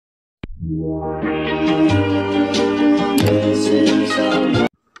Hey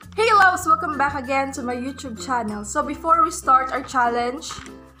loves! Welcome back again to my YouTube channel. So before we start our challenge,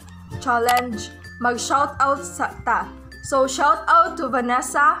 mag-shoutout sa ta. So shoutout to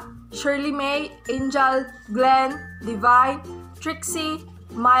Vanessa, Shirley May, Angel, Glenn, Divine, Trixie,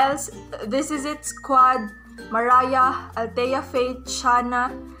 Miles, This Is It Squad, Mariah, Althea Faith,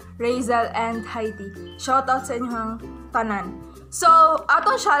 Shana, Razel, and Heidi. Shoutout sa inyong tanan. So,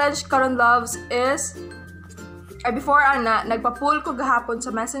 atong challenge karon loves is before nagpa-pull ko gahapon sa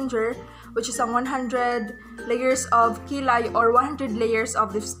Messenger, which is ang 100 layers of kilay or 100 layers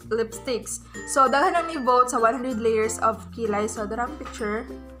of lipsticks. So, daghan na ni vote sa 100 layers of kilay. So, darang picture.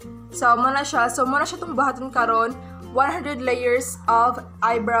 So, muna siya itong buhaton karon 100 layers of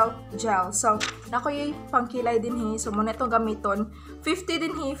eyebrow gel. So, nakoy pangkilay din hi. So, muna itong gamiton. 50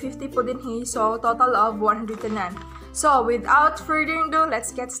 din hi, 50 po din hi. So, total of 100 tanan. So, without further ado,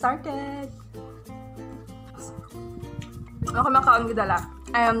 let's get started. Ako makaon gidala.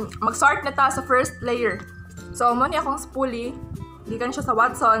 Mag-start na ta sa first layer. So, muna akong spoolie. Gikan siya sa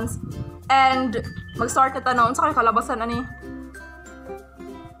Watsons. And, mag-start na ta noon sa kalabasan ani.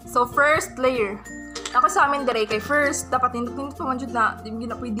 So, first layer. Ako sa amin dire kay first, dapat hindi pa man jud na, hindi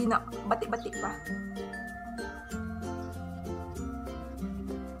na pwede na bati-bati pa.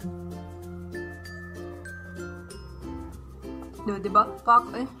 Diba?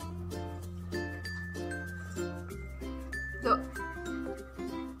 Pak eh. So,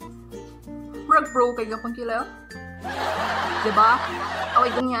 murag bro kay gapang kilay oh. Diba?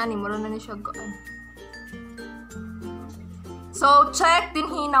 Away ganyan ni mura na ni siya gaan. So, check din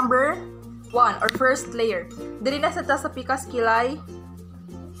hi number 1 or first layer. Dili na sa pikas kilay,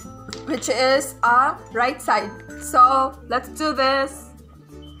 which is right side. So, let's do this.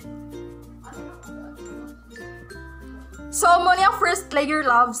 So, mo niya first layer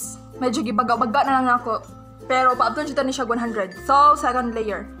loves. Medyo gibaga-baga na lang ako. Pero, paabton siya ni siya 100. So, second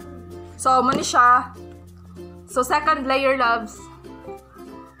layer. So, mo ni siya. So, second layer loves.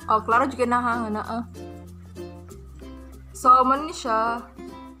 Oh, klaro juga na ha. So, mo ni siya.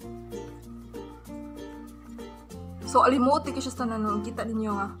 So, alimuti ko siya sa nanon. Kita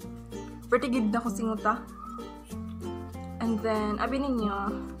ninyo nga. Vertigid na ko singuta. And then, abi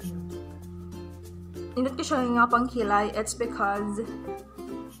ninyo. Indot ko siya nga pang kilay. It's because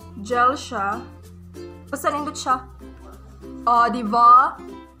gel siya. Basta nindot siya. Oh, diba?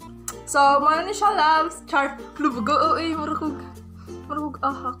 So, mana ni siya, loves. Char. Lubugo. Uy, marahug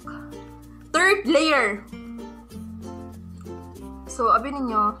ahak. Third layer. So, abi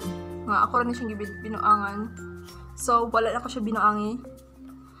ninyo. Nga, ako rin siyang binuangan. So, wala na ko siya binuangi.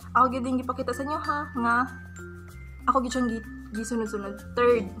 Ako gid din gipakita sa inyo ha. Nga, ako gid siyang gisunod-sunod.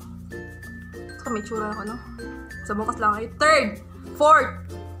 Third. So, may tsura ako, no? Sa bukas lang ay third, fourth.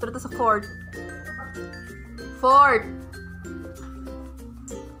 Tara sa fourth. Fourth.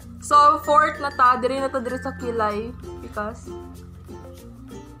 So, fourth na ta. Diri sa kilay. Because.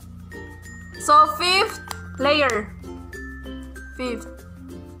 So, fifth layer. Fifth.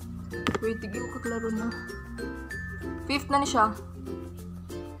 Wait, tigil ko klaro na. Fifth na ni siya.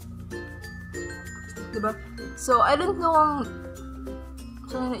 Diba? So, I don't know kung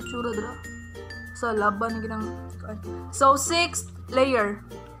saan na itsura dira. Sa laban na ginang. So, sixth layer.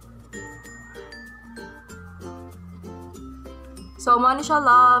 So, money siya,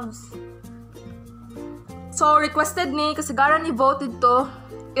 loves. So, requested ni, kasi gara ni voted to,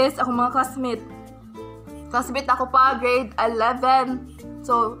 is ako mga classmate. Classmate ako pa, grade 11.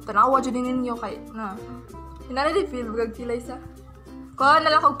 So, tanawa dyan din ninyo kay, na. Hinala din feel, magagkilay sa. Kung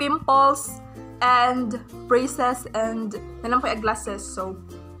nalang kong pimples, and braces, and nalang ko glasses. So,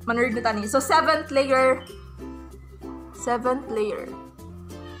 manerd na tani. So, seventh layer. Seventh layer.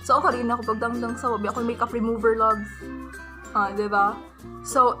 So, okay rin ako pagdangdang sa wabi. Ako makeup remover, loves. Diba?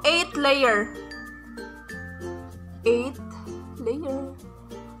 So, eighth layer. Eighth layer.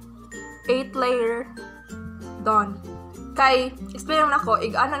 Eighth layer. Done. Kay, explain naman ako,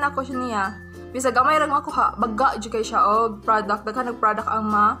 igaanan ako siya niya. Bisa gamay lang ako ha, baga dyan kayo siya o product. Daghan nag-product ang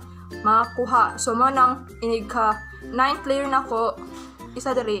makuha. So, manang inig ka. Ninth layer na ako.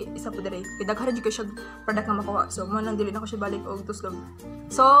 Isa po dere. Daghan dyan kayo siya product na makuha. So, manang dili na ako siya balik o tuslog.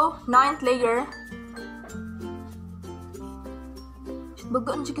 So, ninth layer.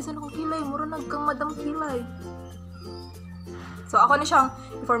 Bagaan dyan kasi akong kilay. Mura nagkang madam kilay. So, ako na siyang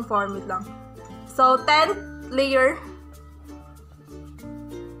i-form it lang. So, 10th layer.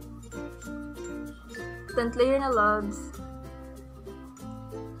 10th layer na, loves.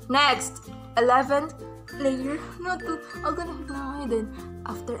 Next, 11th layer. No, to. Ang ganun na din.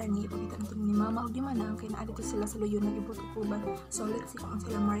 after ani ipakita nato ni mama og di man kay naa dito sila sa luyo nagibot-uban. So let's see kung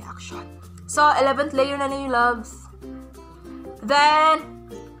sila ma-reaction. So 11th layer na ni loves. Then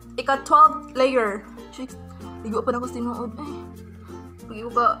ika-12th layer. Ligo pa na ko sa tinuod. Ay,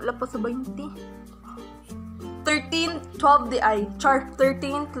 pag ka lapas sa 20. 13th, 12th di ay. Char,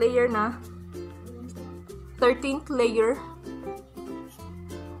 13th layer na. 13th layer.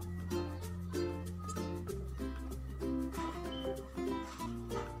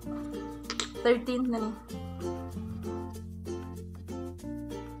 Na ni.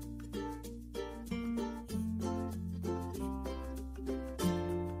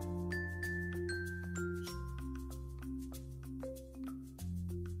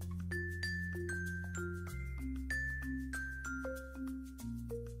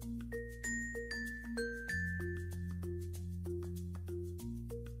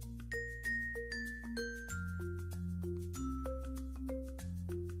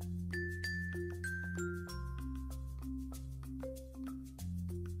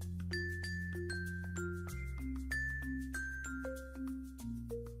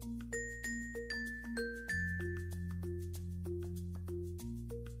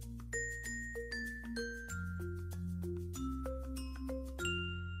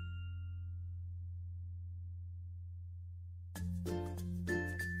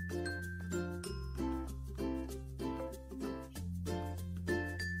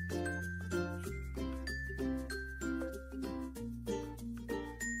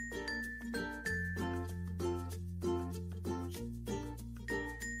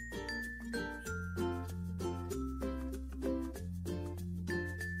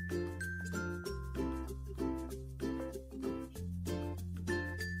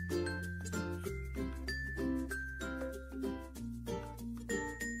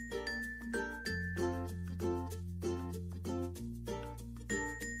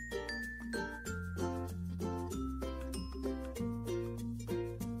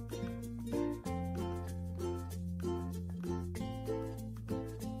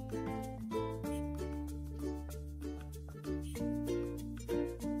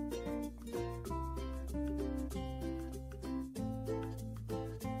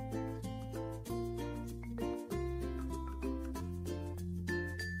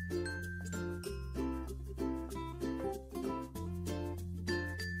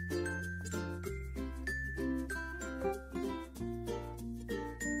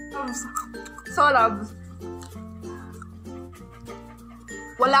 So loves,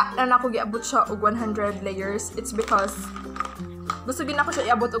 wala na ako giabot siya og 100 layers. It's because gusto gid ako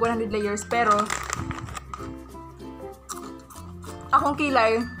siya iabot og 100 layers, pero akong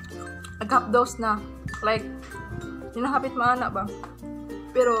kilay nag-half dose na, like hinahapit maana ba,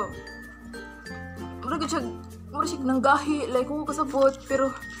 pero mura siya nanggahi, like ko kasabot.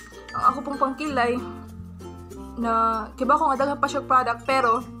 Pero ang ako pong pangkilay na kiba ko nga daghan pa siya product,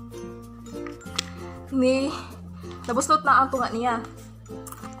 pero ni nabuslot na ang tunga niya.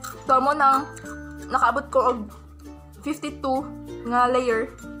 So mo nang nakaabot ko og 52 nga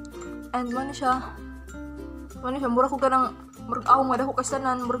layer, and man siya mura ko ganang murag awong nga dako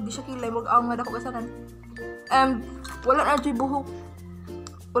kasanan, murag di siya kilay, murag awong nga dako kasanan, and wala na jud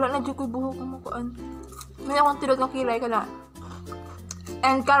ko buhok mo kuan. May akong tilod nga kilay kana,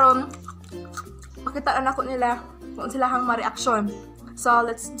 and karon makita na ako nila kung sila hang ma-reaction. So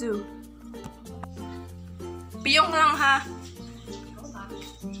let's do. Piyong lang ha.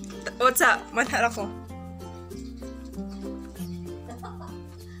 What's up? Manhara ko.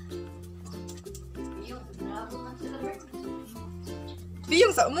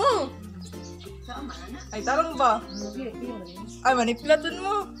 Piyong sa mo. Ay tarong ba? Ay maniplaton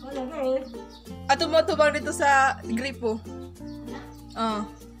mo. Ato mo tubang dito sa gripo.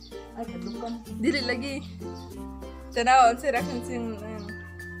 Ay kadukan. Dili lagi. Tanaw sa reaction sin.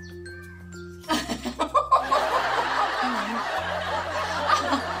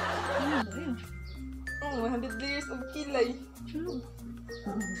 Oh, 100 layers of kilay.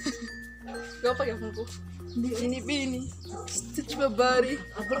 Gawa pa yung ko. Bini. Stitch my body.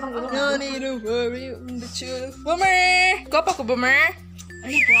 No need to worry. Boomer! Gawa pa ko, Boomer.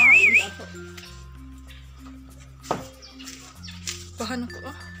 Ano po ako? Bahan ako,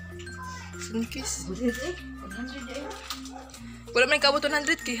 Sunkis. Wala man ikabot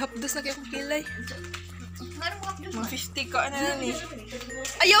 100 kay hapdos na kayo kong kilay. Mga 50 ka na ni.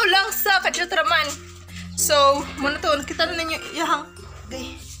 Ayaw lang sa kadyutraman. So, muna to, nakita na ninyo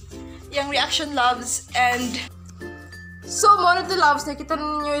yung reaction loves, and so muna to loves, nakita na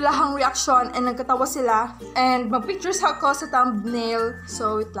ninyo yung reaction, and nagkatawa sila, and mag-pictures ako sa thumbnail.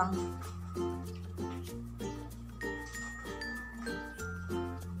 So, wait lang.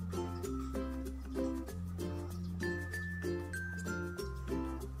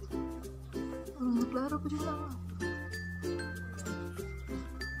 Naglaro pa din lang.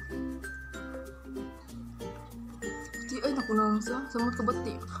 Ay, naku na siya. Samot ka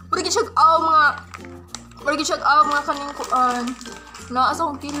bati. Marigid siya mga kaning kuan. Naasa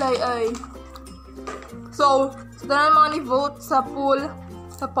kong kilay ay. So, sa tanan mga ni-vote sa pool.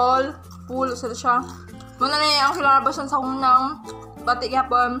 Sa poll. Pool, sa siya. Muna na ang kilarabasan sa kong nang bati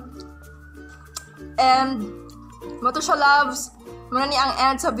yapon. And, mato siya loves. Muna ni ang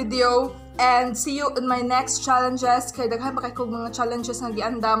end sa video. And see you in my next challenges. Kaya daghan pa kay kong mga challenges na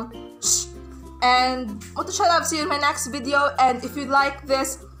giandam. And mato siya love, see you in my next video. And if you like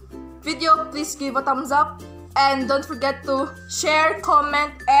this video, please give a thumbs up. And don't forget to share,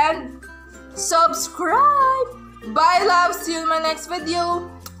 comment, and subscribe. Bye love, see you in my next video.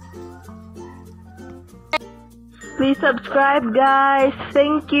 Please subscribe, guys.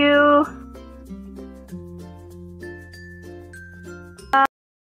 Thank you.